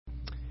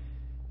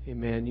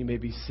Amen. You may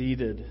be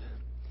seated.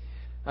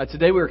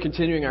 Today we are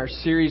continuing our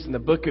series in the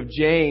book of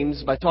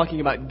James by talking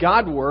about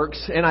God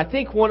works, and I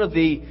think one of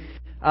the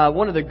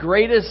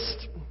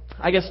greatest,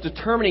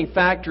 determining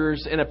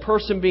factors in a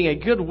person being a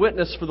good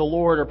witness for the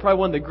Lord, or probably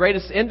one of the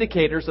greatest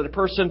indicators that a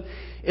person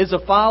is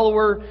a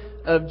follower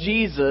of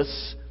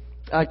Jesus,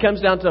 comes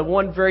down to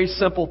one very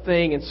simple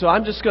thing. And so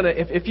I'm just going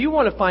to, if you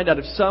want to find out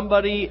if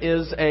somebody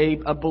is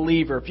a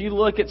believer, if you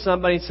look at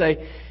somebody and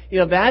say,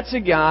 that's a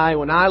guy,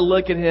 when I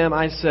look at him,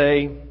 I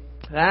say,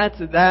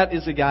 that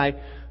is a guy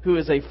who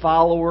is a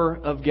follower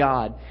of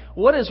God.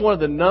 What is one of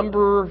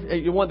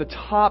the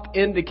top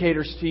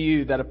indicators to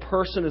you that a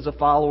person is a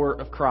follower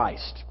of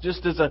Christ?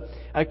 Just as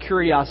a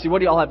curiosity, what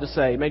do y'all have to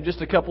say? Maybe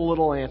just a couple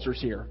little answers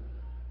here.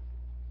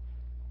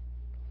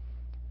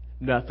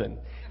 Nothing.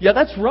 Yeah,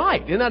 that's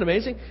right. Isn't that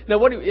amazing? Now,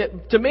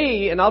 to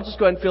me, and I'll just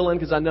go ahead and fill in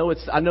because I know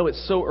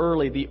it's so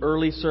early, the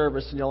early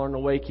service, and y'all aren't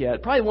awake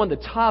yet. Probably one of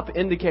the top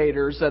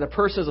indicators that a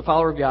person is a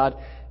follower of God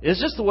is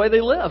just the way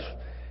they live.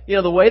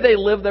 The way they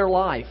live their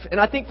life. And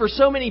I think for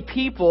so many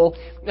people,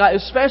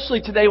 especially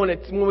today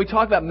when we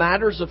talk about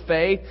matters of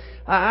faith,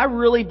 I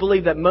really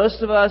believe that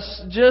most of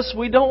us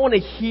we don't want to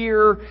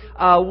hear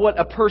what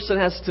a person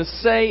has to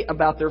say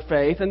about their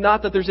faith. And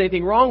not that there's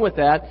anything wrong with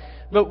that.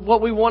 But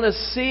what we want to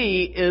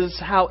see is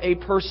how a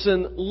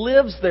person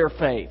lives their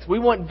faith. We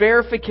want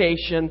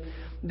verification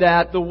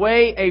that the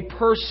way a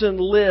person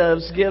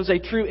lives gives a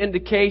true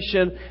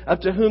indication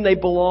of to whom they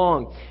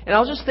belong. And I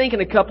was just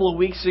thinking a couple of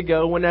weeks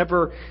ago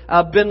whenever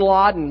Bin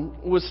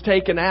Laden was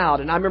taken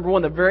out. And I remember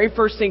one of the very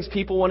first things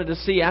people wanted to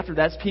see after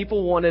that is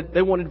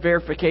they wanted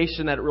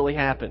verification that it really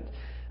happened.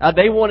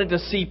 They wanted to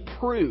see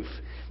proof.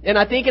 And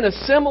I think in a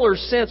similar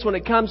sense, when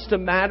it comes to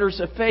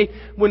matters of faith,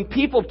 when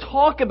people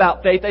talk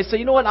about faith, they say,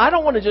 you know what, I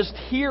don't want to just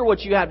hear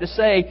what you have to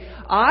say.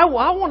 I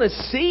want to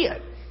see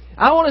it.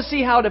 I want to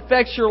see how it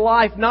affects your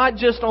life, not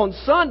just on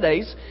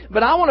Sundays,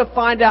 but I want to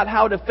find out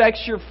how it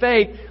affects your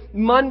faith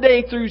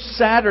Monday through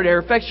Saturday, or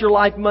affects your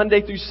life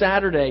Monday through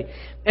Saturday.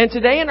 And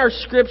today in our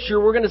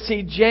scripture, we're going to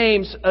see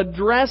James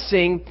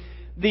addressing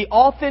the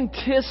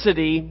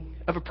authenticity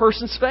of a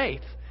person's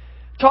faith.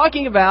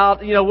 Talking about,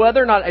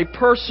 whether or not a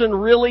person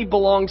really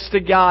belongs to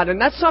God. And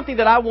that's something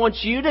that I want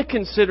you to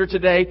consider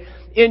today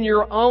in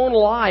your own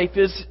life.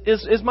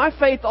 Is my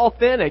faith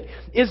authentic?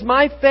 Is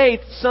my faith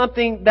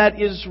something that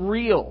is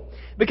real?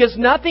 Because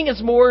nothing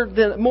is more of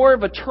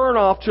a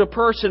turnoff to a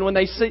person when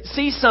they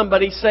see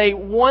somebody say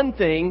one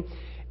thing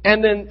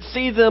and then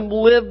see them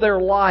live their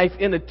life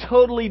in a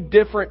totally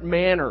different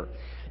manner.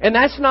 And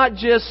that's not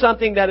just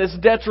something that is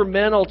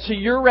detrimental to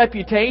your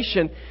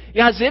reputation.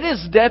 Guys, it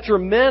is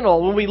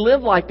detrimental when we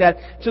live like that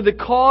to the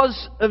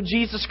cause of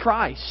Jesus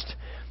Christ.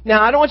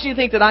 Now, I don't want you to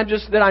think that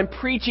I'm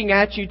preaching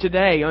at you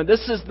today.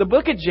 This is the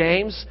book of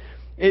James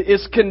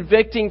is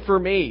convicting for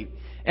me.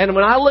 And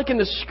when I look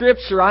into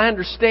Scripture, I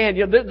understand,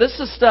 this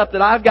is stuff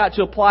that I've got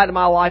to apply to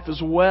my life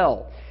as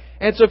well.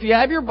 And so if you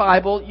have your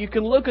Bible, you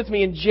can look with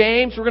me in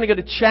James. We're going to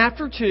go to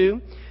chapter 2.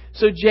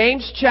 So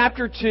James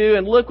chapter 2,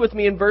 and look with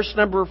me in verse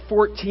number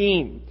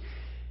 14.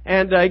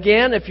 And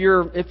again, if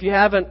you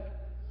haven't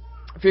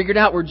figured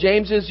out where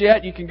James is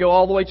yet, you can go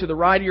all the way to the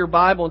right of your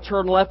Bible and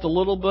turn left a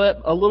little bit,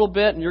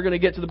 and you're going to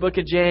get to the book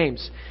of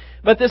James.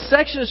 But this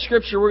section of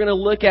Scripture we're going to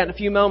look at in a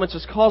few moments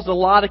has caused a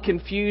lot of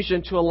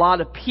confusion to a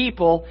lot of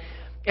people.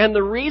 And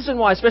the reason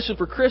why, especially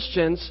for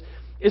Christians,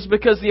 is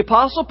because the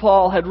Apostle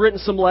Paul had written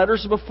some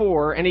letters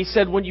before, and he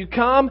said when you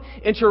come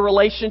into a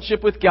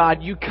relationship with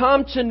God, you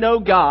come to know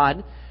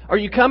God, or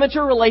you come into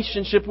a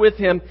relationship with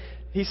Him,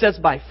 he says,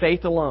 by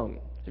faith alone.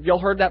 Have y'all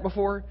heard that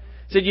before?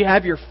 He said you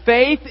have your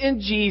faith in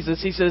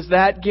Jesus. He says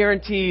that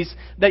guarantees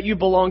that you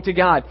belong to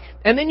God.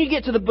 And then you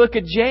get to the book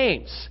of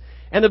James.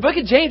 And the book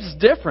of James is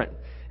different.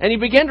 And you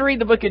begin to read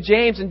the book of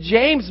James, and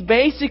James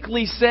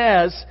basically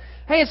says,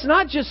 hey, it's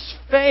not just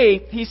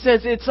faith. He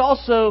says it's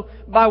also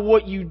by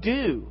what you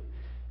do.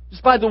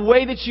 It's by the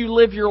way that you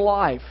live your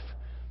life.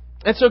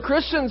 And so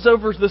Christians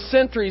over the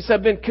centuries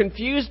have been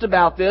confused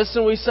about this,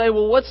 and we say,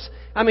 well,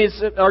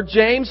 are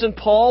James and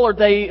Paul, are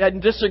they in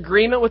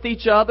disagreement with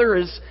each other?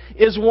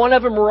 Is one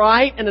of them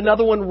right and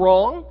another one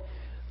wrong?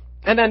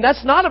 And then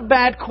that's not a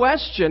bad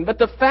question, but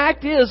the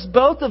fact is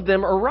both of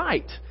them are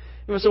right.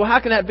 So how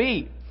can that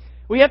be?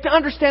 We have to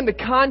understand the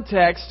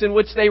context in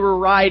which they were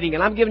writing.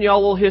 And I'm giving you all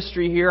a little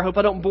history here. I hope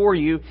I don't bore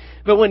you.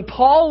 But when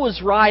Paul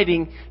was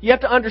writing, you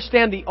have to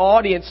understand the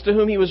audience to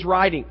whom he was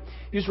writing.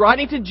 He was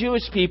writing to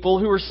Jewish people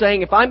who were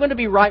saying, if I'm going to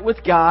be right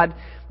with God,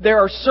 there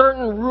are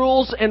certain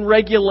rules and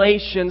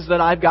regulations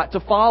that I've got to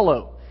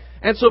follow.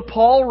 And so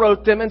Paul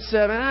wrote them and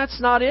said,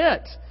 that's not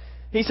it.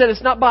 He said,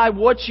 it's not by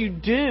what you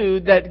do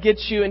that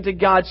gets you into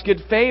God's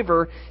good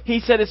favor. He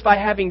said, it's by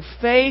having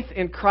faith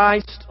in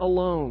Christ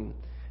alone.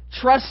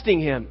 Trusting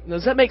Him.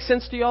 Does that make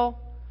sense to y'all?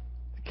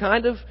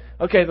 Kind of?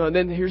 Okay,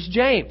 then here's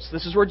James.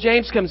 This is where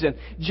James comes in.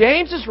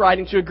 James is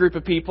writing to a group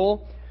of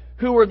people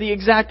who were the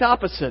exact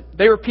opposite.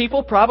 They were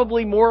people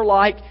probably more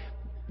like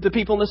the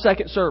people in the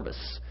second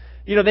service.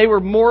 They were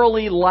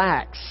morally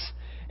lax.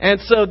 And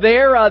so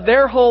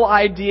their whole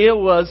idea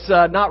was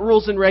not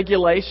rules and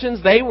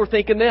regulations. They were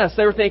thinking this.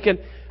 They were thinking,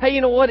 hey,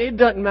 you know what? It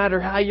doesn't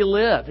matter how you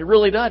live. It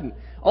really doesn't.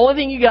 Only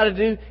thing you got to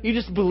do, you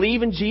just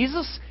believe in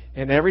Jesus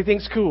and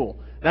everything's cool.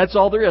 That's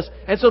all there is.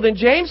 And so then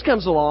James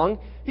comes along.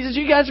 He says,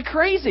 you guys are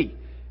crazy.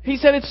 He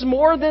said it's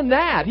more than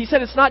that. He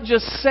said it's not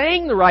just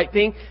saying the right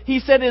thing.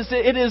 He said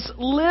it is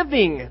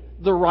living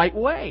the right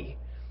way.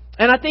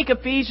 And I think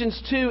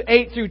Ephesians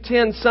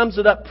 2:8-10 sums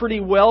it up pretty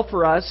well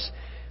for us.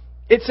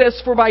 It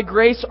says, for by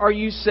grace are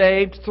you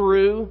saved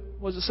through,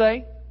 what does it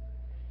say?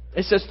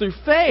 It says through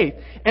faith.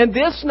 And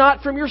this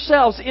not from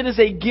yourselves. It is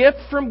a gift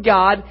from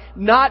God,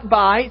 not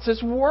by, it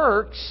says,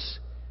 works,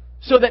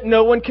 so that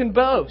no one can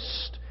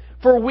boast.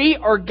 For we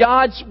are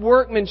God's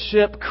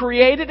workmanship,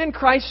 created in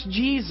Christ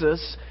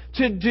Jesus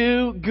to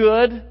do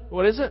good,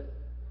 what is it?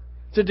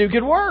 To do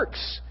good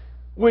works,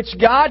 which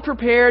God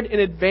prepared in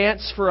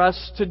advance for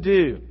us to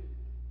do.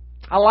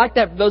 I like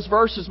those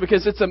verses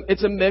because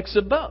it's a mix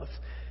of both.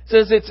 It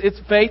says it's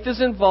faith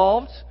is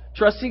involved,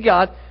 trusting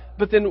God,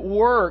 but then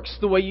works,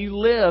 the way you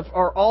live,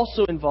 are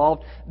also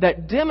involved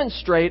that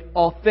demonstrate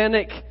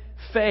authentic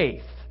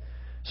faith.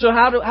 So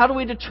how do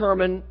we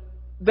determine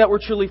that we're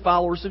truly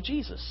followers of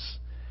Jesus?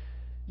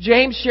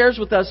 James shares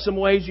with us some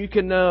ways you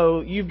can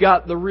know you've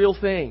got the real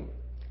thing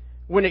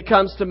when it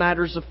comes to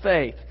matters of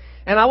faith.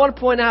 And I want to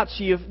point out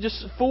to you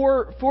just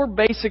four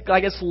basic,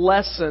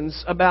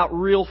 lessons about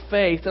real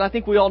faith that I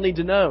think we all need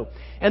to know.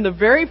 And the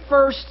very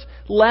first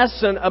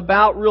lesson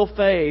about real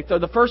faith, or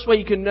the first way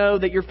you can know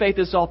that your faith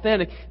is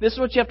authentic, this is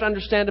what you have to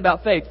understand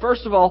about faith.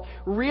 First of all,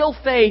 real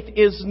faith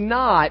is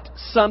not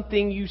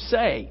something you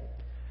say.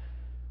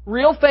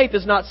 Real faith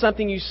is not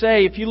something you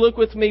say. If you look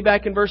with me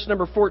back in verse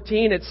number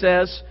 14, it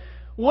says,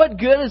 what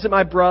good is it,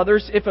 my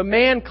brothers, if a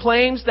man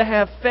claims to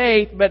have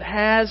faith but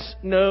has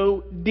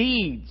no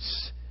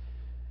deeds?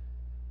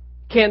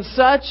 Can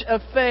such a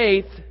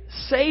faith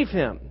save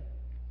him?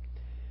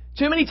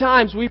 Too many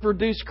times we've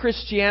reduced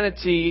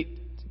Christianity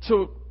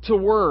to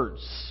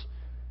words,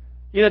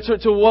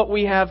 to what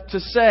we have to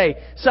say.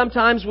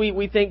 Sometimes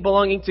we think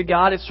belonging to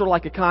God is sort of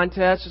like a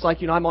contest. It's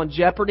like, I'm on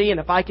Jeopardy, and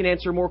if I can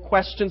answer more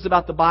questions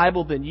about the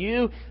Bible than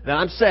you, then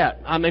I'm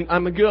set.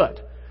 I'm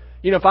good.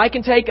 If I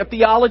can take a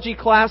theology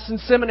class in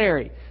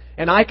seminary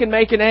and I can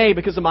make an A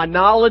because of my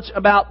knowledge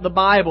about the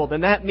Bible,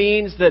 then that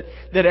means that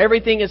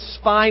everything is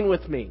fine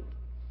with me.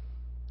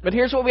 But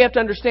here's what we have to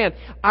understand.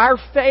 Our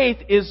faith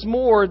is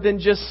more than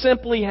just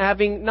simply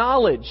having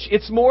knowledge.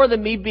 It's more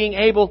than me being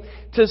able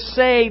to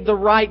say the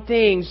right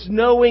things,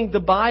 knowing the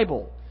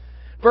Bible.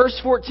 Verse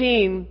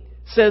 14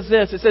 says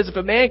this. It says, if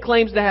a man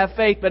claims to have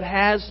faith but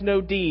has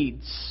no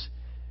deeds,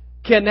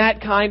 can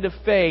that kind of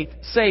faith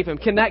save him?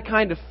 Can that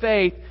kind of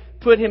faith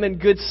put him in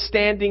good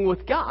standing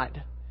with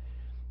God?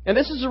 And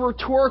this is a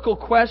rhetorical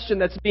question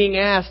that's being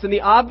asked, and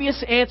the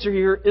obvious answer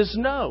here is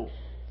no.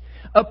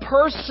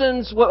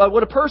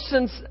 What a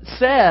person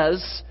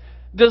says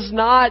does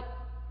not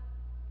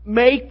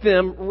make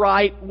them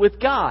right with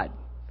God.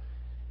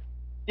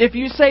 If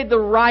you say the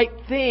right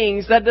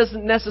things, that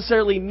doesn't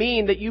necessarily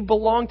mean that you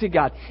belong to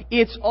God.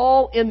 It's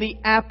all in the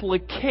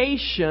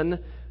application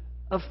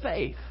of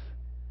faith.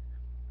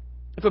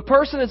 If a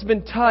person has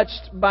been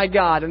touched by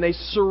God and they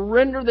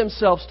surrender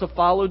themselves to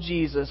follow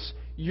Jesus,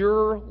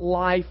 your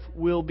life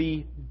will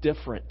be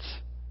different.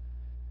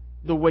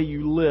 The way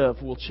you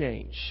live will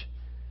change.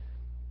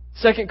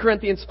 2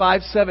 Corinthians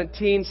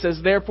 5:17 says,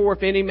 therefore,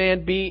 if any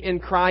man be in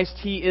Christ,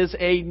 he is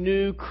a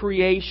new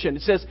creation.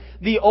 It says,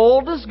 the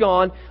old is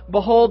gone,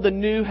 behold, the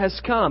new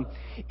has come.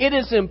 It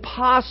is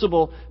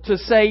impossible to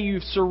say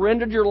you've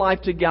surrendered your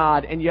life to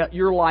God and yet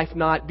your life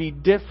not be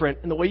different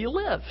in the way you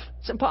live.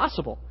 It's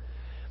impossible.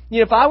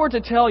 If I were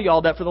to tell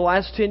y'all that for the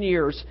last 10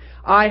 years,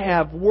 I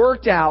have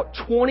worked out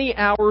 20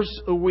 hours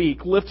a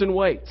week lifting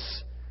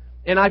weights,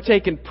 and I've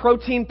taken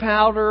protein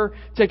powder,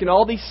 taken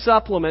all these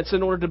supplements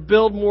in order to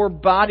build more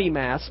body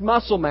mass,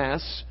 muscle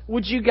mass,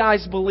 would you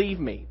guys believe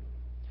me?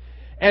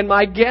 And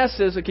my guess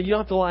is, okay, you don't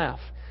have to laugh,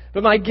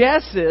 but my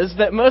guess is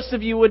that most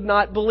of you would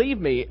not believe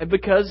me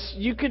because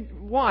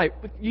why?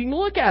 You can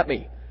look at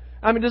me.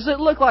 Does it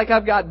look like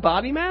I've got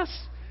body mass?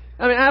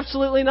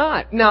 Absolutely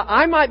not. Now,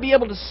 I might be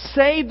able to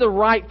say the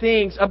right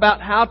things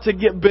about how to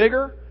get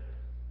bigger,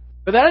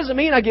 but that doesn't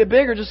mean I get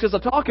bigger just because I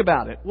talk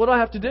about it. What do I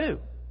have to do?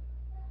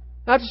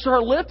 I have to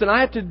start lifting.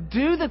 I have to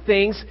do the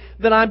things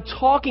that I'm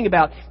talking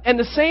about. And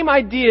the same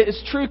idea is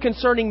true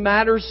concerning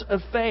matters of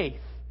faith.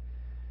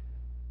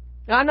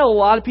 Now, I know a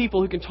lot of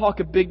people who can talk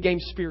a big game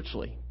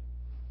spiritually.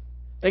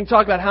 They can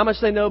talk about how much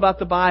they know about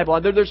the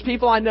Bible. There's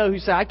people I know who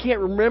say, I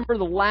can't remember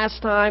the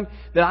last time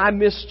that I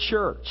missed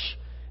church.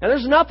 And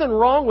there's nothing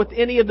wrong with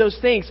any of those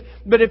things.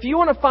 But if you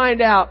want to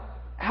find out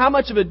how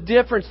much of a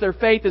difference their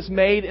faith has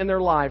made in their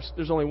lives,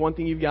 there's only one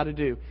thing you've got to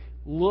do.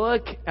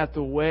 Look at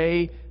the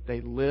way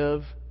they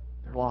live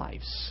their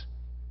lives.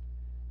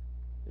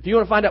 If you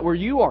want to find out where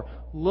you are,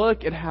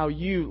 look at how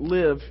you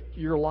live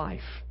your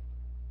life.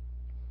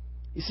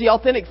 You see,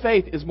 authentic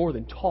faith is more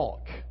than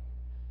talk.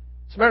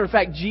 As a matter of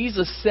fact,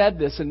 Jesus said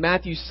this in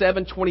Matthew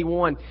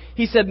 7:21.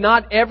 He said,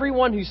 "Not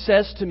everyone who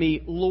says to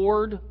me,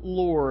 'Lord,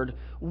 Lord,'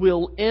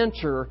 will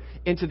enter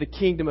into the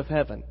kingdom of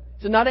heaven."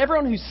 So not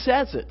everyone who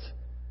says it,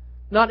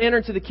 not enter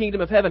into the kingdom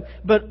of heaven,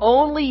 but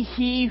only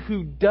he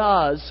who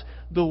does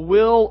the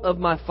will of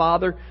my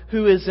Father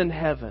who is in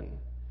heaven.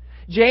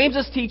 James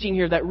is teaching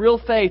here that real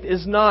faith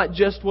is not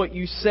just what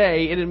you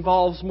say, it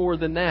involves more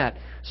than that.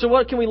 So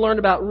what can we learn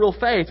about real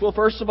faith? Well,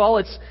 first of all,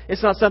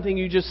 it's not something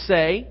you just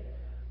say.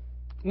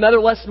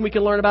 Another lesson we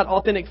can learn about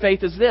authentic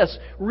faith is this: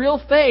 real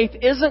faith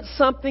isn't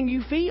something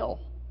you feel.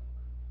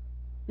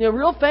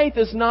 Real faith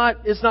is not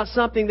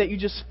something that you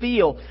just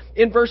feel.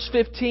 In verse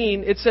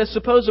 15, it says,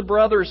 "Suppose a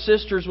brother or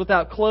sister is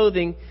without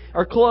clothing,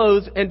 or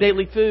clothes and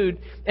daily food,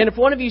 and if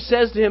one of you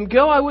says to him,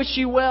 'Go, I wish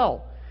you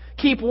well,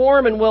 keep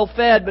warm and well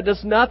fed,' but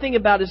does nothing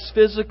about his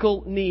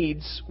physical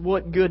needs,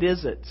 what good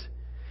is it?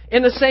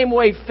 In the same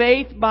way,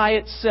 faith by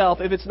itself,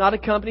 if it's not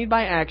accompanied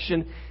by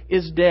action,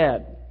 is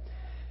dead."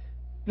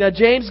 Now,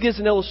 James gives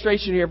an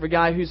illustration here of a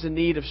guy who's in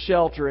need of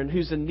shelter and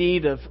who's in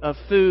need of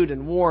food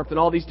and warmth and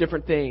all these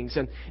different things.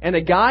 And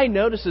a guy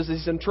notices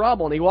he's in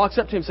trouble, and he walks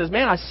up to him and says,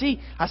 "Man, I see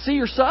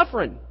you're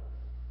suffering.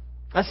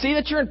 I see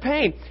that you're in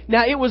pain."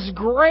 Now, it was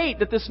great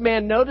that this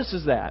man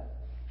notices that.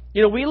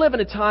 We live in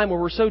a time where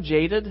we're so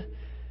jaded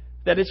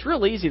that it's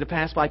real easy to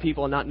pass by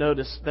people and not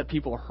notice that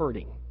people are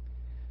hurting.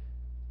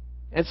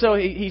 And so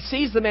he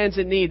sees the man's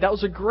in need. That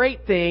was a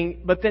great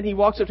thing, but then he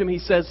walks up to him and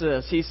he says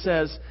this. He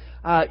says,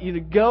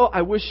 "Go,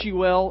 I wish you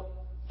well,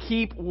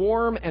 keep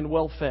warm and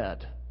well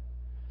fed."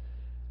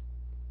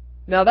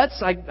 Now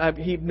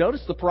he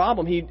noticed the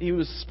problem. He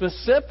was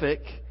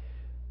specific,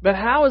 but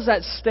how is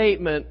that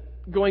statement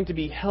going to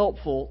be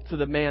helpful to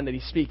the man that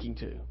he's speaking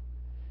to?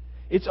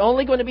 It's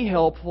only going to be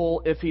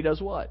helpful if he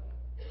does what?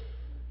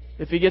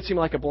 If he gets him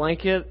like a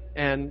blanket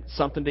and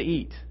something to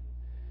eat.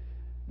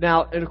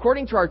 Now, and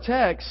according to our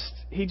text,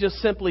 he just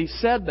simply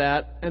said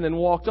that and then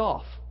walked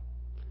off.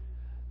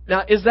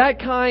 Now, is that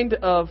kind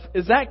of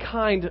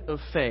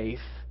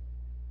faith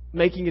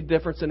making a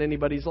difference in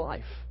anybody's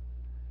life?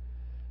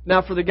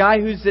 Now, for the guy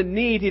who's in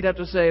need, he'd have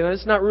to say,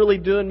 "It's not really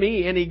doing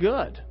me any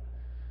good."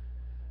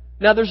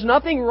 Now, there's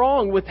nothing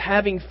wrong with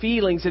having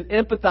feelings and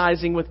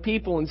empathizing with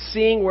people and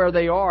seeing where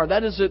they are.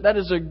 That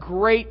is a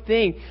great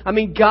thing. I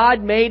mean,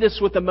 God made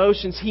us with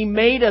emotions. He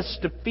made us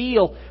to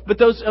feel. But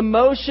those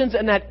emotions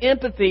and that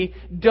empathy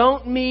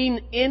don't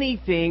mean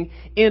anything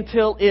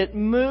until it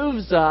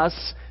moves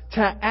us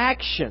to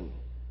action.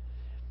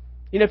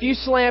 If you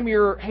slam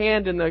your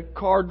hand in the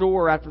car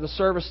door after the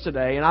service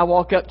today, and I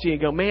walk up to you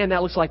and go, "Man,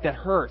 that looks like that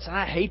hurts.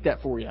 I hate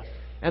that for you,"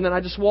 and then I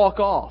just walk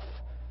off,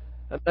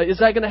 is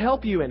that going to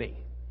help you any?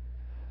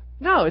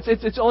 No,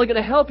 it's only going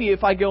to help you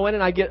if I go in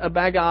and I get a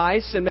bag of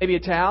ice and maybe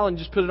a towel and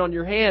just put it on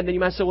your hand. Then you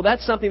might say, "Well,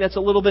 that's something that's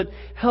a little bit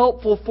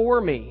helpful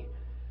for me."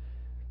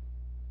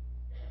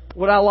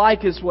 What I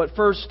like is what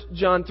 1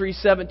 John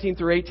 3:17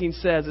 through 18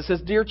 says. It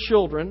says, "Dear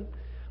children,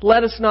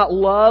 let us not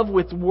love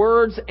with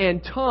words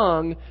and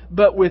tongue,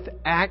 but with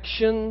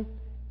action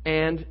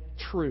and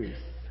truth."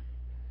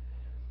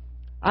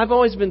 I've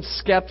always been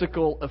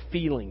skeptical of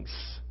feelings.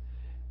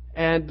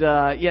 And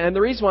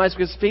the reason why is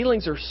because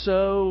feelings are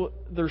so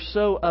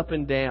up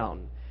and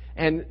down.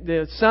 And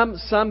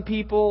some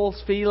people's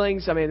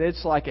feelings,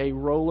 it's like a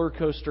roller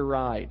coaster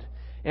ride.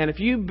 And if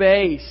you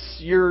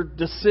base your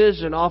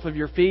decision off of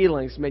your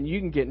feelings, you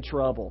can get in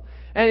trouble.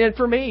 And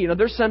for me,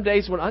 there's some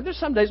days when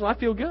I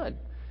feel good.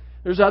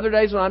 There's other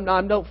days when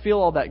I don't feel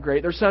all that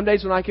great. There's some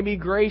days when I can be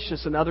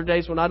gracious, and other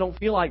days when I don't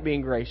feel like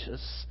being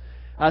gracious.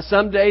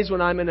 Some days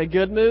when I'm in a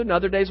good mood, and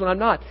other days when I'm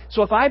not.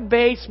 So if I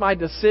base my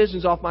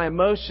decisions off my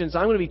emotions,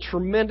 I'm going to be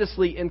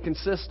tremendously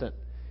inconsistent.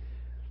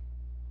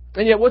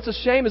 And yet what's a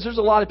shame is there's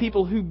a lot of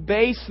people who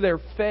base their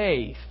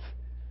faith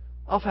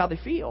off how they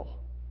feel.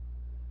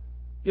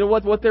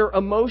 What their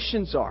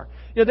emotions are.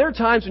 There are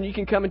times when you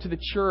can come into the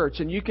church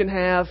and you can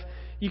have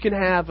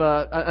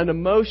an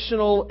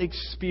emotional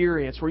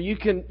experience where you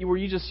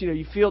just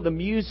you feel the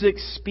music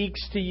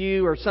speaks to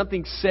you or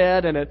something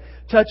said and it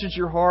touches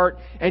your heart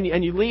and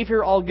you leave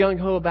here all gung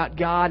ho about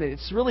God and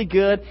it's really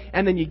good,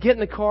 and then you get in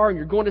the car and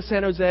you're going to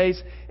San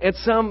Jose's and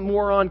some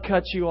moron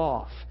cuts you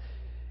off.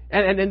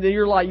 And then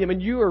you're like,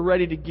 you are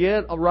ready to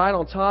get right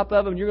on top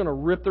of them. You're going to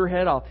rip their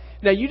head off.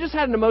 Now, you just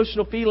had an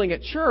emotional feeling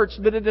at church,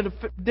 but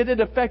did it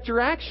affect your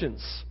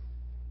actions?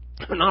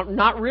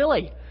 Not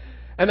really.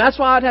 And that's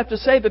why I'd have to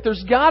say that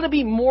there's got to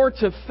be more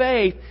to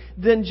faith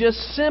than just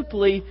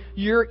simply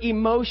your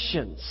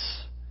emotions.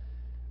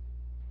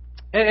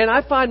 And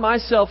I find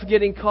myself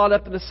getting caught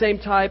up in the same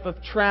type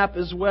of trap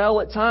as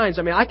well at times.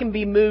 I can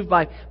be moved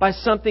by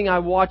something I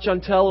watch on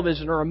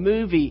television or a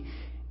movie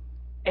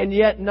and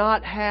yet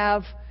not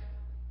have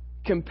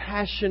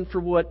compassion for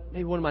what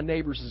maybe one of my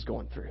neighbors is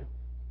going through.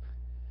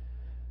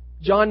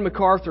 John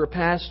MacArthur, a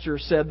pastor,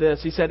 said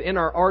this. He said, "In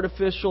our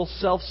artificial,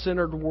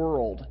 self-centered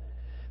world,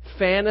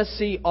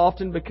 fantasy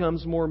often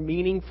becomes more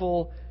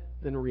meaningful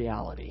than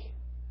reality."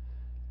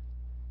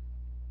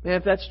 Man,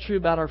 if that's true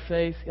about our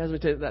faith, guys, let me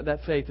tell you,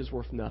 that faith is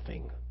worth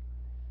nothing.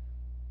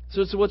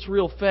 So what's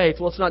real faith?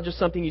 Well, it's not just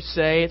something you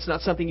say. It's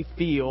not something you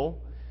feel.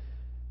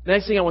 The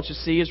next thing I want you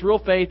to see is real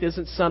faith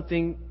isn't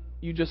something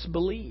you just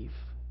believe.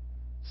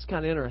 It's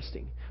kind of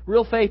interesting.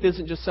 Real faith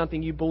isn't just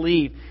something you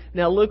believe.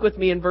 Now look with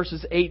me in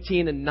verses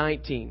 18 and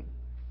 19.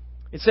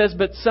 It says,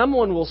 "But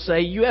someone will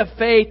say, 'You have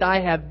faith, I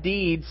have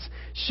deeds.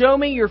 Show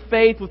me your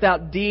faith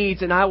without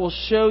deeds, and I will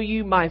show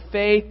you my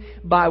faith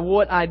by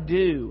what I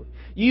do.'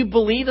 You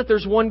believe that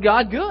there's one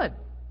God? Good.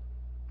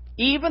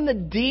 Even the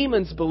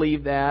demons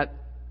believe that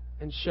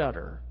and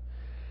shudder."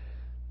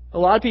 A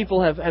lot of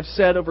people have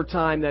said over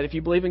time that if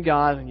you believe in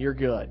God, you're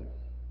good.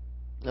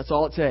 That's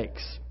all it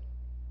takes.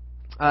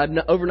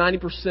 Over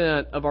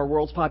 90% of our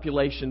world's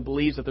population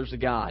believes that there's a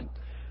God.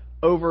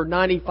 Over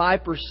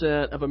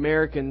 95% of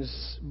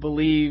Americans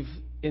believe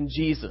in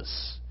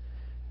Jesus.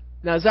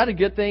 Now, is that a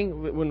good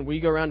thing? When we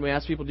go around and we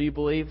ask people, do you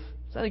believe?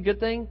 Is that a good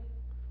thing?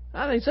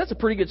 I think that's a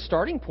pretty good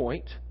starting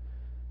point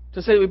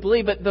to say that we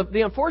believe. But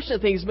the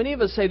unfortunate thing is many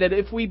of us say that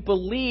if we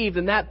believe,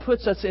 then that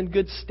puts us in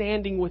good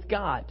standing with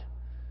God.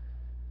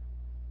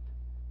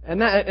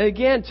 And that,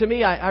 again, to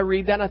me, I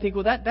read that and I think,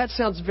 well, that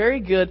sounds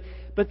very good.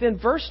 But then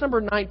verse number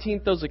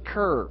 19 throws a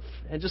curve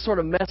and just sort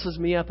of messes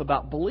me up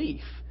about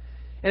belief.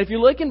 And if you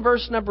look in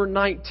verse number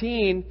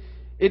 19,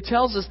 it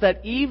tells us that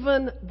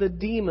even the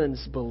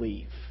demons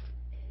believe.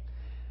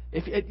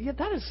 Isn't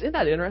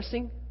that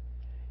interesting?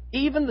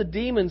 Even the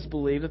demons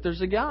believe that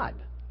there's a God.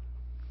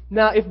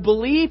 Now, if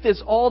belief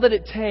is all that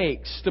it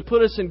takes to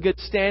put us in good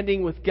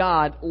standing with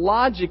God,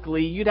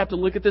 logically, you'd have to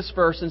look at this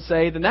verse and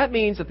say, then that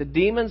means that the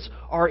demons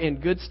are in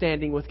good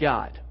standing with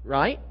God,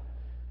 right?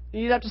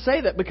 You'd have to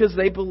say that because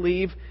they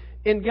believe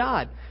in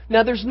God.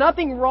 Now, there's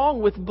nothing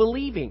wrong with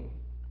believing.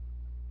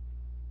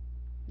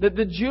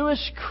 The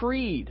Jewish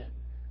creed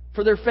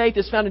for their faith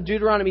is found in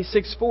Deuteronomy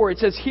 6:4. It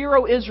says, "Hear,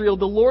 O Israel,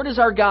 the Lord is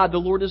our God, the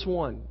Lord is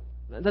one."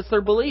 That's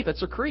their belief.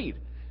 That's their creed.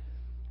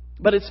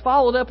 But it's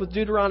followed up with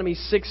Deuteronomy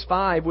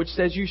 6:5, which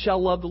says, "You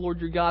shall love the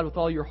Lord your God with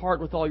all your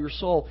heart, with all your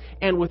soul,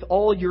 and with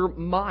all your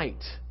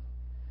might."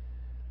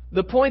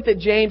 The point that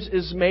James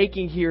is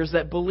making here is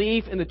that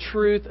belief in the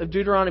truth of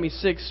Deuteronomy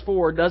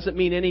 6:4 doesn't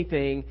mean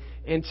anything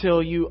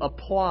until you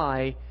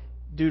apply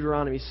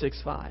Deuteronomy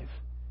 6:5.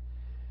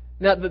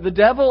 Now, the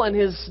devil and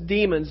his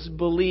demons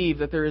believe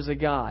that there is a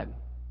God.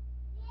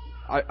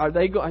 Are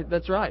they?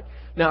 That's right.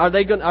 Now, are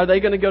they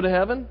going to go to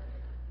heaven?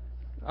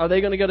 Are they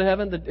going to go to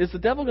heaven? Is the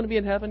devil going to be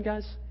in heaven,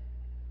 guys?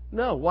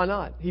 No. Why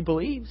not? He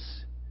believes.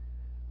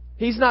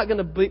 He's not going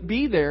to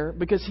be there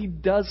because he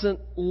doesn't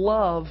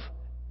love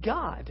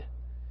God.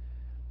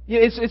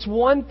 It's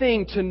one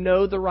thing to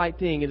know the right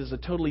thing. It is a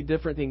totally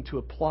different thing to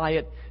apply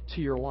it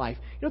to your life.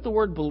 You know what the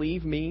word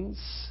believe means?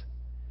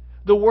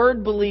 The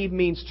word believe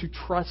means to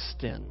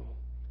trust in.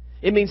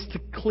 It means to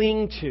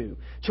cling to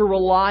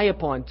rely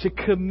upon, to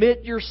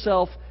commit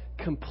yourself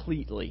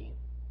completely.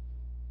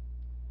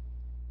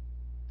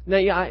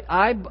 Now,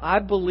 I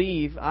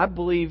believe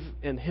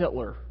in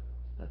Hitler.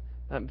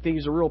 I think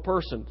he's a real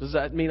person. Does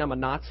that mean I'm a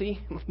Nazi?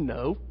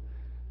 No,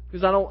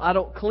 because I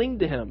don't cling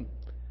to him.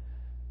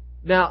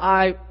 Now,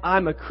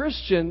 I'm a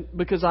Christian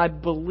because I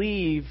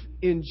believe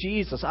in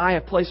Jesus. I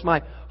have placed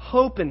my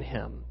hope in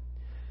Him.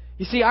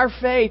 You see, our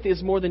faith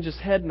is more than just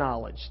head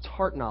knowledge. It's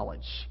heart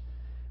knowledge.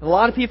 And a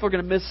lot of people are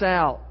going to miss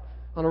out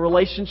on a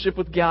relationship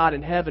with God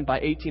in heaven by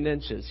 18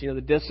 inches. You know,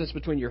 the distance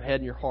between your head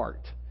and your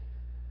heart.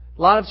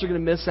 A lot of us are going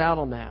to miss out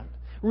on that.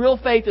 Real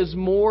faith is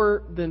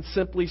more than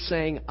simply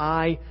saying,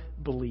 I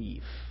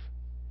believe.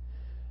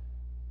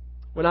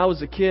 When I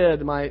was a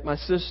kid, my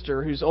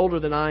sister, who's older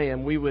than I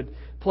am, we would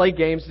play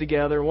games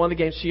together. One of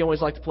the games she always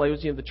liked to play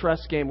was, the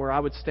trust game, where I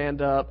would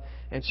stand up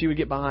and she would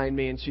get behind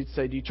me and she'd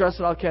say, "Do you trust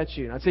that I'll catch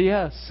you?" And I'd say,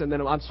 "Yes." And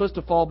then I'm supposed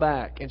to fall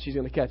back and she's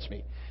going to catch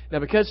me. Now,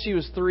 because she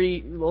was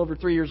over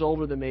 3 years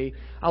older than me,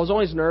 I was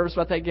always nervous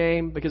about that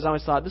game because I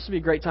always thought this would be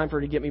a great time for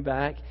her to get me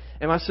back.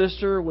 And my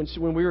sister, when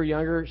we were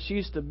younger, she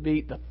used to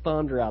beat the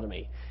thunder out of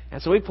me.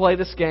 And so we'd play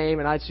this game,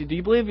 and I'd say, "Do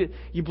you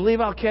believe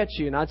I'll catch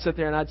you?" And I'd sit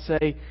there and I'd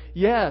say,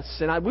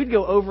 "Yes." And we'd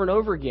go over and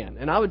over again.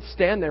 And I would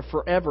stand there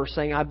forever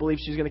saying, "I believe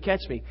she's going to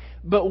catch me."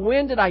 But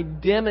when did I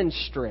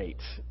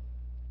demonstrate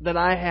that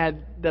I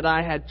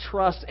had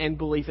trust and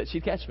belief that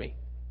she'd catch me?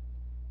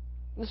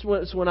 This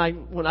was when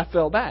I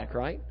fell back,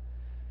 right?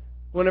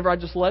 Whenever I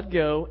just let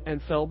go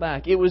and fell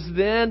back. It was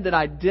then that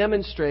I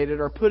demonstrated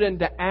or put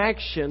into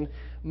action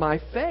my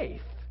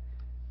faith.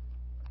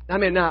 I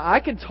mean, now, I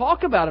could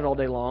talk about it all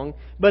day long,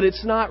 but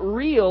it's not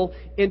real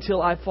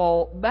until I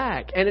fall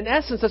back. And in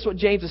essence, that's what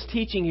James is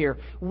teaching here.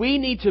 We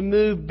need to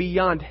move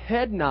beyond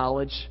head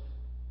knowledge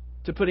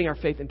to putting our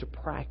faith into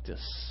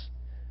practice.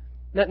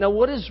 Now,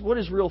 what is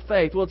real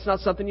faith? Well, it's not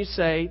something you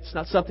say. It's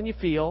not something you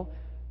feel.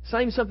 It's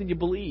not even something you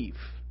believe.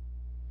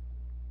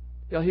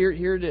 Now, here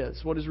it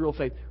is. What is real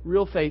faith?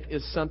 Real faith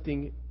is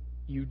something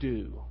you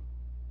do.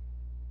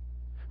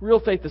 Real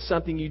faith is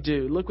something you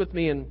do. Look with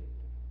me in,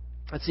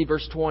 let's see,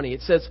 verse 20.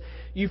 It says,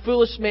 "You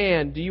foolish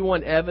man, do you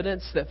want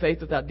evidence that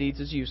faith without deeds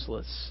is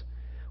useless?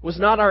 Was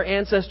not our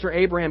ancestor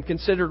Abraham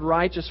considered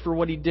righteous for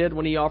what he did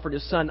when he offered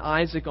his son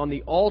Isaac on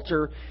the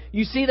altar?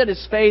 You see that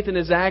his faith and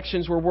his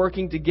actions were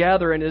working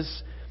together, and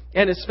his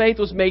And his faith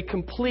was made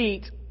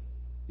complete,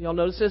 y'all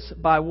notice this,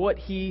 by what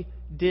he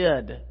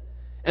did.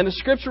 And the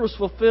scripture was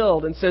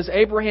fulfilled and says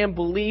Abraham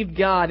believed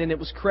God and it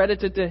was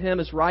credited to him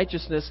as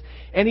righteousness,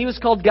 and he was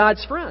called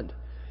God's friend.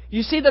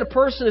 You see that a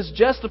person is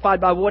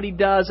justified by what he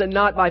does and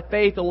not by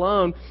faith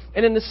alone.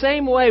 And in the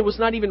same way was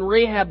not even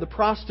Rahab the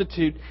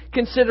prostitute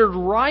considered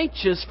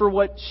righteous for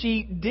what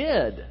she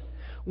did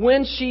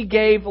when she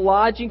gave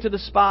lodging to the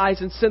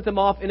spies and sent them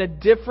off in a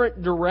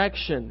different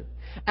direction.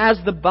 As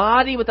the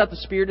body without the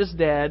spirit is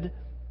dead,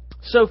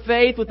 so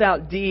faith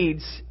without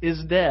deeds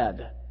is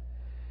dead.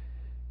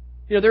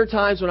 You know, there are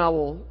times when I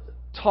will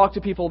talk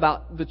to people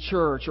about the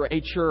church or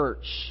a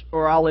church,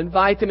 or I'll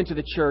invite them into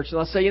the church, and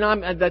I'll say, you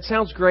know, that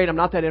sounds great. I'm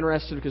not that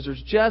interested because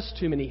there's just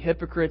too many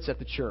hypocrites at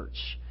the church.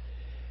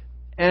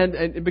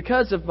 And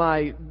because of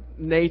my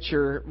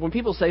nature, when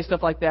people say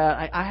stuff like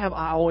that, I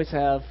always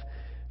have,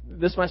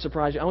 this might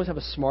surprise you, I always have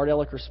a smart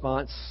aleck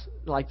response,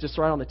 like just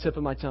right on the tip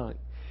of my tongue.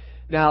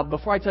 Now,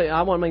 before I tell you,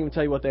 I won't even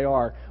tell you what they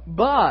are,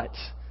 but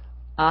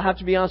I have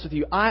to be honest with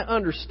you, I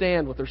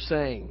understand what they're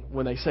saying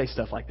when they say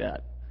stuff like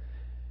that.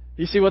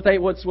 You see,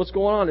 what's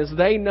going on is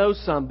they know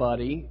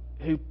somebody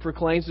who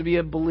proclaims to be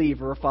a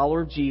believer, a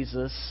follower of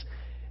Jesus,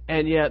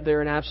 and yet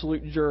they're an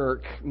absolute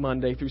jerk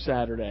Monday through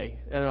Saturday.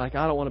 And they're like,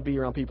 I don't want to be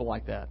around people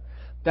like that.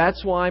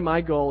 That's why my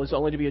goal is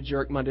only to be a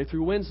jerk Monday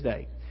through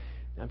Wednesday.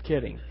 I'm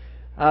kidding.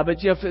 But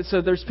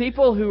so there's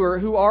people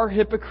who are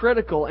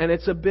hypocritical, and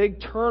it's a big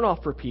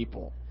turnoff for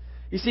people.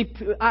 You see,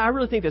 I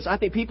really think this. I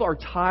think people are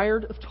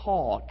tired of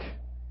talk,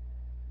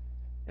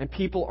 and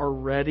people are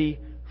ready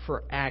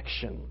for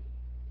action.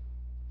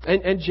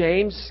 And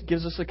James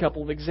gives us a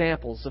couple of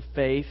examples of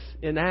faith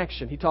in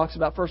action. He talks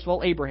about, first of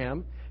all,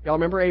 Abraham. Y'all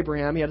remember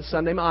Abraham? He had a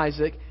son named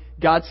Isaac.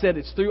 God said,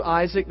 it's through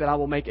Isaac that I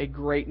will make a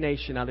great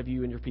nation out of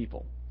you and your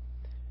people.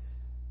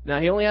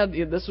 Now, he only had,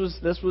 this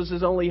was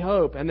his only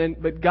hope.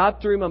 But God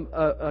threw him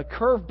a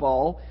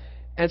curveball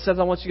and says,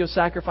 I want you to go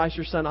sacrifice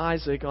your son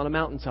Isaac on a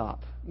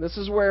mountaintop. This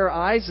is where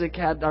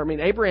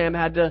Abraham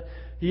had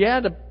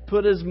to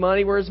put his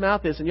money where his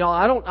mouth is. And y'all,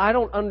 I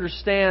don't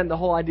understand the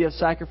whole idea of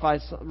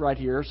sacrifice right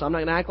here, so I'm not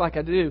going to act like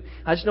I do.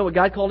 I just know what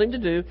God called him to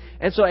do.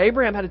 And so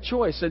Abraham had a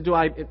choice. So do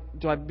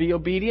I be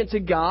obedient to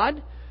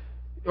God,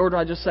 or do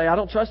I just say I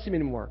don't trust him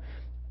anymore?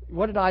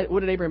 What did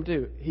Abraham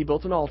do? He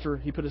built an altar.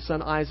 He put his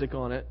son Isaac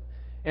on it.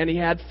 And he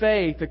had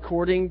faith,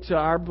 according to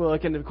our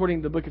book, and according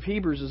to the book of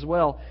Hebrews as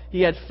well.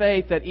 He had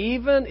faith that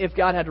even if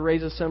God had to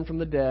raise his son from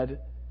the dead,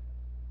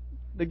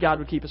 that God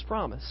would keep his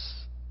promise.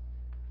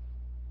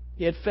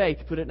 He had faith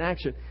to put it in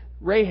action.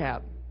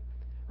 Rahab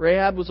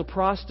was a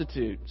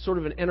prostitute, sort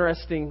of an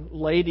interesting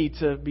lady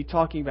to be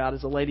talking about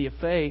as a lady of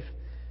faith.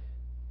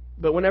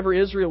 But whenever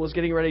Israel was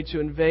getting ready to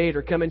invade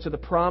or come into the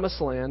promised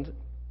land,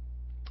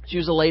 she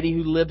was a lady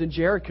who lived in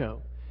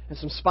Jericho. And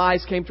some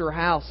spies came to her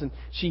house, and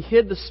she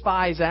hid the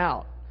spies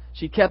out.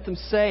 She kept them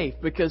safe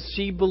because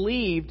she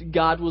believed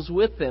God was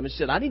with them. And she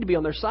said, I need to be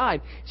on their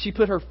side. She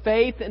put her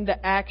faith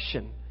into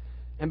action.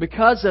 And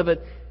because of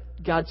it,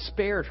 God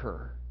spared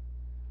her.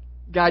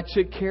 God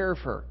took care of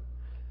her.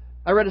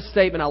 I read a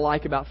statement I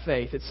like about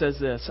faith. It says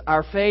this: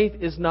 our faith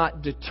is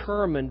not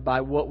determined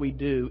by what we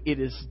do. It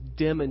is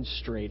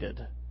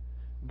demonstrated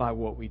by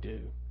what we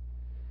do.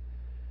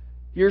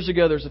 Years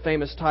ago, there's a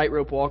famous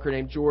tightrope walker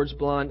named George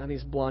Blondin. I think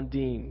it's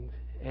Blondin.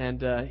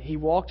 And he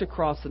walked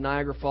across the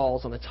Niagara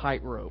Falls on a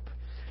tightrope.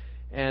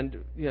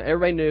 And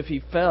everybody knew if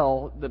he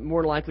fell, that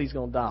more than likely he's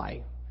going to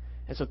die.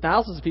 And so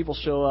thousands of people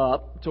show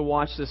up to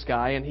watch this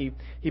guy, and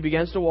he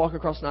begins to walk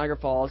across Niagara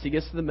Falls. He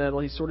gets to the middle,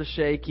 he's sort of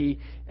shaky,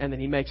 and then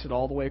he makes it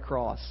all the way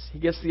across. He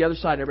gets to the other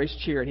side, everybody's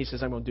cheering. He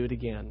says, I'm going to do it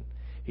again.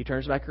 He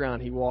turns back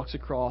around, he walks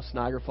across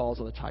Niagara Falls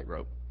on a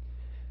tightrope.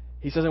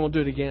 He says, I'm going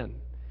to do it again.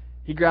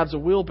 He grabs a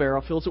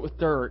wheelbarrow, fills it with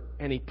dirt,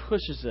 and he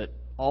pushes it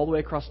all the way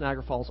across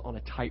Niagara Falls on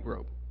a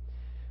tightrope.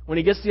 When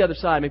he gets to the other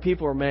side,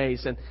 people are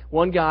amazed, and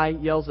one guy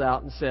yells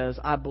out and says,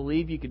 I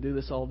believe you could do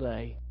this all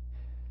day.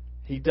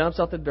 He dumps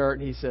out the dirt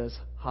and he says,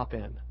 hop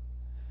in.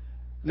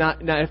 Now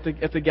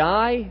if the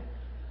guy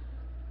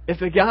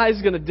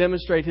is going to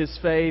demonstrate his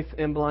faith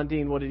in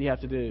Blondin, what did he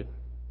have to do?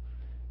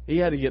 He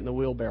had to get in the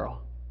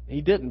wheelbarrow.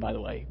 He didn't, by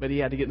the way, but he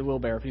had to get in the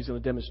wheelbarrow if he was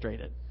going to demonstrate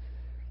it.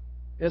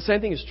 And the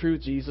same thing is true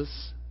with Jesus.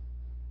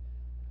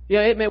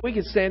 Yeah, man, we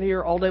can stand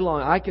here all day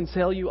long. I can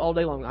tell you all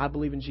day long, I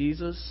believe in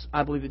Jesus.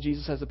 I believe that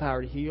Jesus has the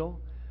power to heal.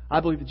 I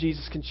believe that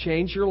Jesus can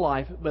change your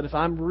life. But if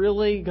I'm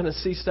really going to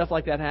see stuff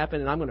like that happen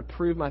and I'm going to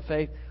prove my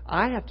faith,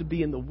 I have to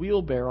be in the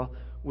wheelbarrow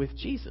with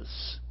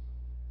Jesus.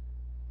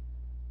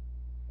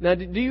 Now,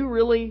 do you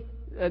really,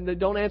 and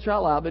don't answer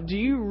out loud, but do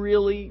you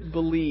really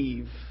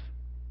believe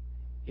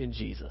in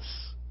Jesus?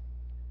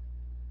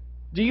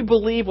 Do you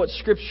believe what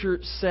Scripture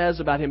says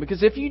about Him?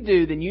 Because if you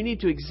do, then you need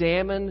to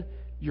examine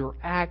your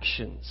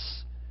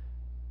actions.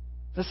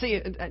 Let's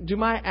see, do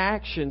my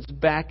actions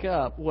back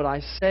up what I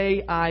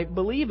say I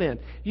believe in?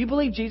 Do you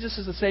believe Jesus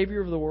is the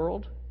Savior of the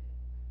world?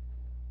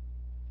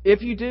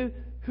 If you do,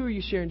 who are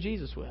you sharing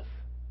Jesus with?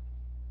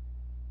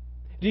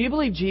 Do you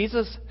believe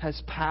Jesus has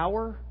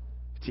power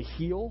to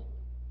heal?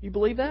 You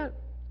believe that?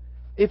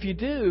 If you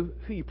do,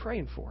 who are you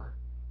praying for?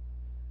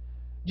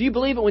 Do you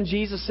believe it when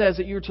Jesus says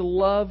that you're to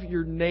love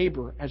your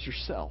neighbor as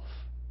yourself?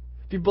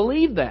 If you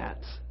believe that,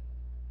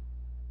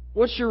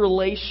 what's your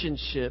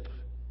relationship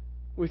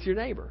with your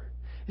neighbor?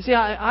 You see,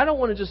 I don't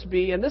want to just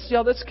be, and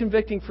that's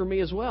convicting for me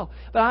as well,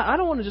 but I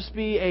don't want to just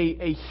be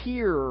a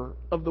hearer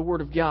of the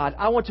Word of God.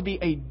 I want to be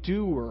a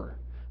doer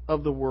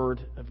of the Word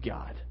of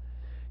God.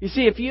 You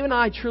see, if you and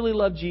I truly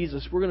love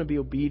Jesus, we're going to be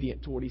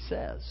obedient to what He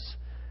says.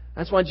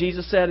 That's why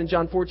Jesus said in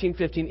John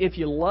 14:15, if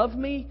you love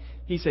me,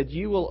 He said,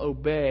 you will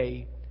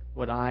obey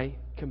what I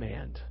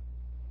command.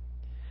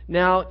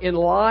 Now, in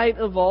light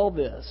of all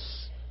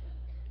this,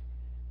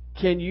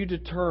 can you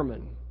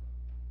determine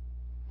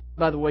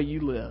by the way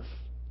you live,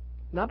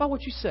 not by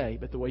what you say,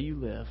 but the way you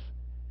live,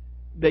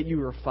 that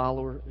you are a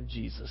follower of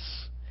Jesus?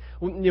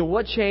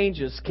 What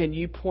changes can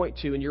you point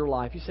to in your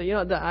life? You say,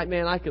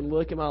 I can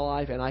look at my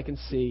life and I can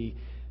see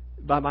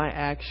by my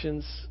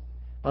actions,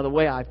 by the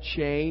way I've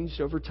changed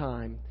over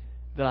time,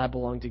 that I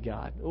belong to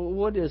God.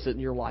 What is it in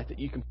your life that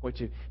you can point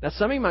to? Now,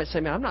 some of you might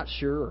say, man, I'm not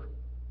sure.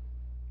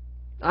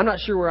 I'm not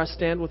sure where I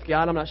stand with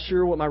God. I'm not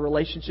sure what my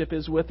relationship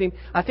is with Him.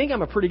 I think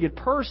I'm a pretty good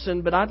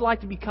person, but I'd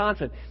like to be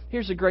confident.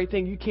 Here's the great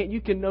thing.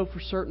 You can know for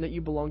certain that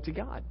you belong to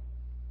God.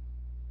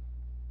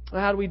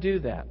 Well, how do we do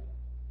that?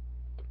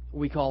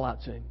 We call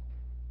out to Him.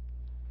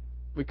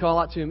 We call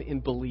out to Him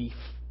in belief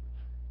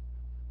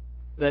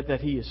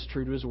that He is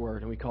true to His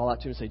Word. And we call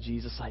out to Him and say,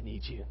 Jesus, I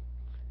need You.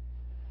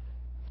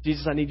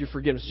 Jesus, I need Your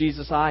forgiveness.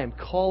 Jesus, I am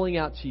calling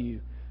out to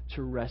You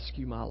to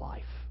rescue my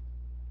life.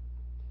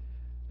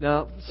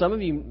 Now, some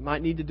of you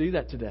might need to do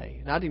that today.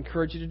 And I'd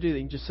encourage you to do that.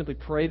 You can just simply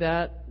pray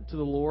that to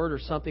the Lord or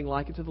something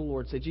like it to the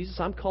Lord. Say, Jesus,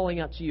 I'm calling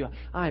out to You.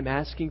 I am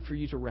asking for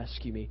You to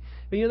rescue me.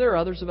 But there are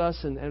others of us,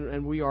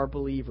 and we are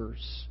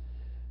believers.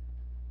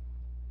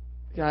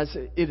 Guys,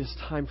 it is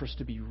time for us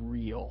to be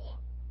real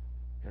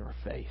in our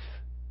faith.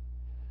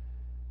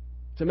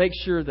 To make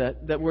sure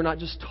that we're not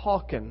just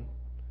talking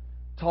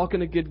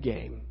a good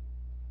game.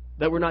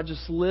 That we're not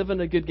just living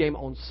a good game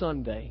on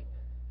Sunday,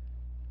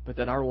 but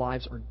that our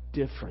lives are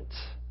different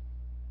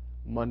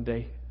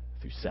Monday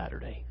through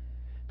Saturday.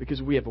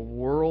 Because we have a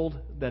world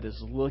that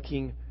is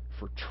looking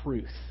for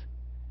truth.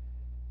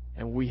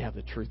 And we have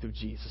the truth of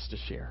Jesus to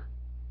share.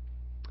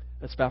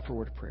 Let's bow for a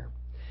word of prayer.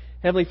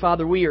 Heavenly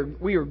Father, we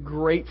are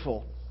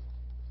grateful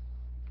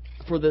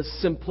for the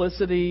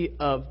simplicity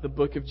of the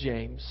book of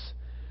James.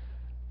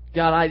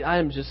 God, I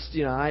am just,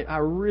 I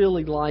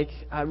really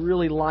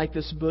like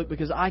this book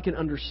because I can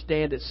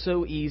understand it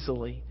so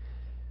easily.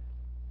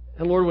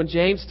 And Lord, when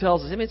James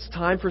tells us, it's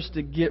time for us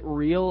to get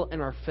real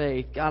in our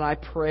faith. God, I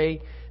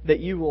pray that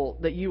you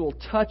will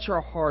touch our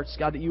hearts,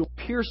 God, that you will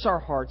pierce our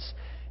hearts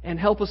and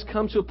help us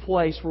come to a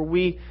place where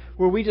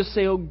we just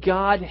say, oh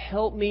God,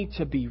 help me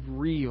to be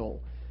real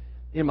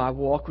in my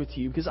walk with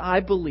You, because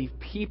I believe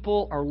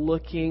people are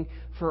looking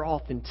for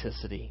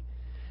authenticity.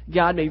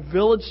 God, may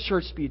Village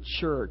Church be a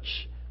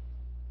church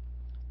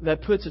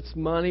that puts its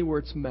money where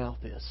its mouth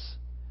is.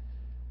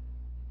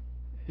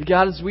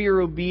 God, as we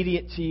are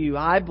obedient to You,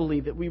 I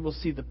believe that we will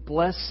see the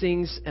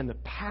blessings and the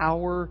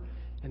power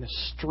and the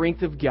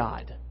strength of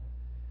God.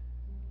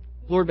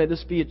 Lord, may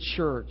this be a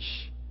church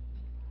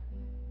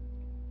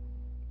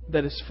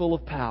that is full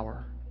of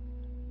power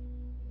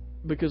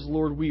because,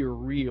 Lord, we are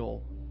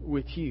real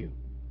with You.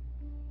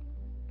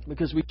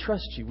 Because we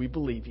trust You, we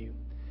believe You.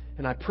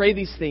 And I pray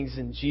these things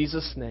in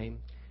Jesus' name.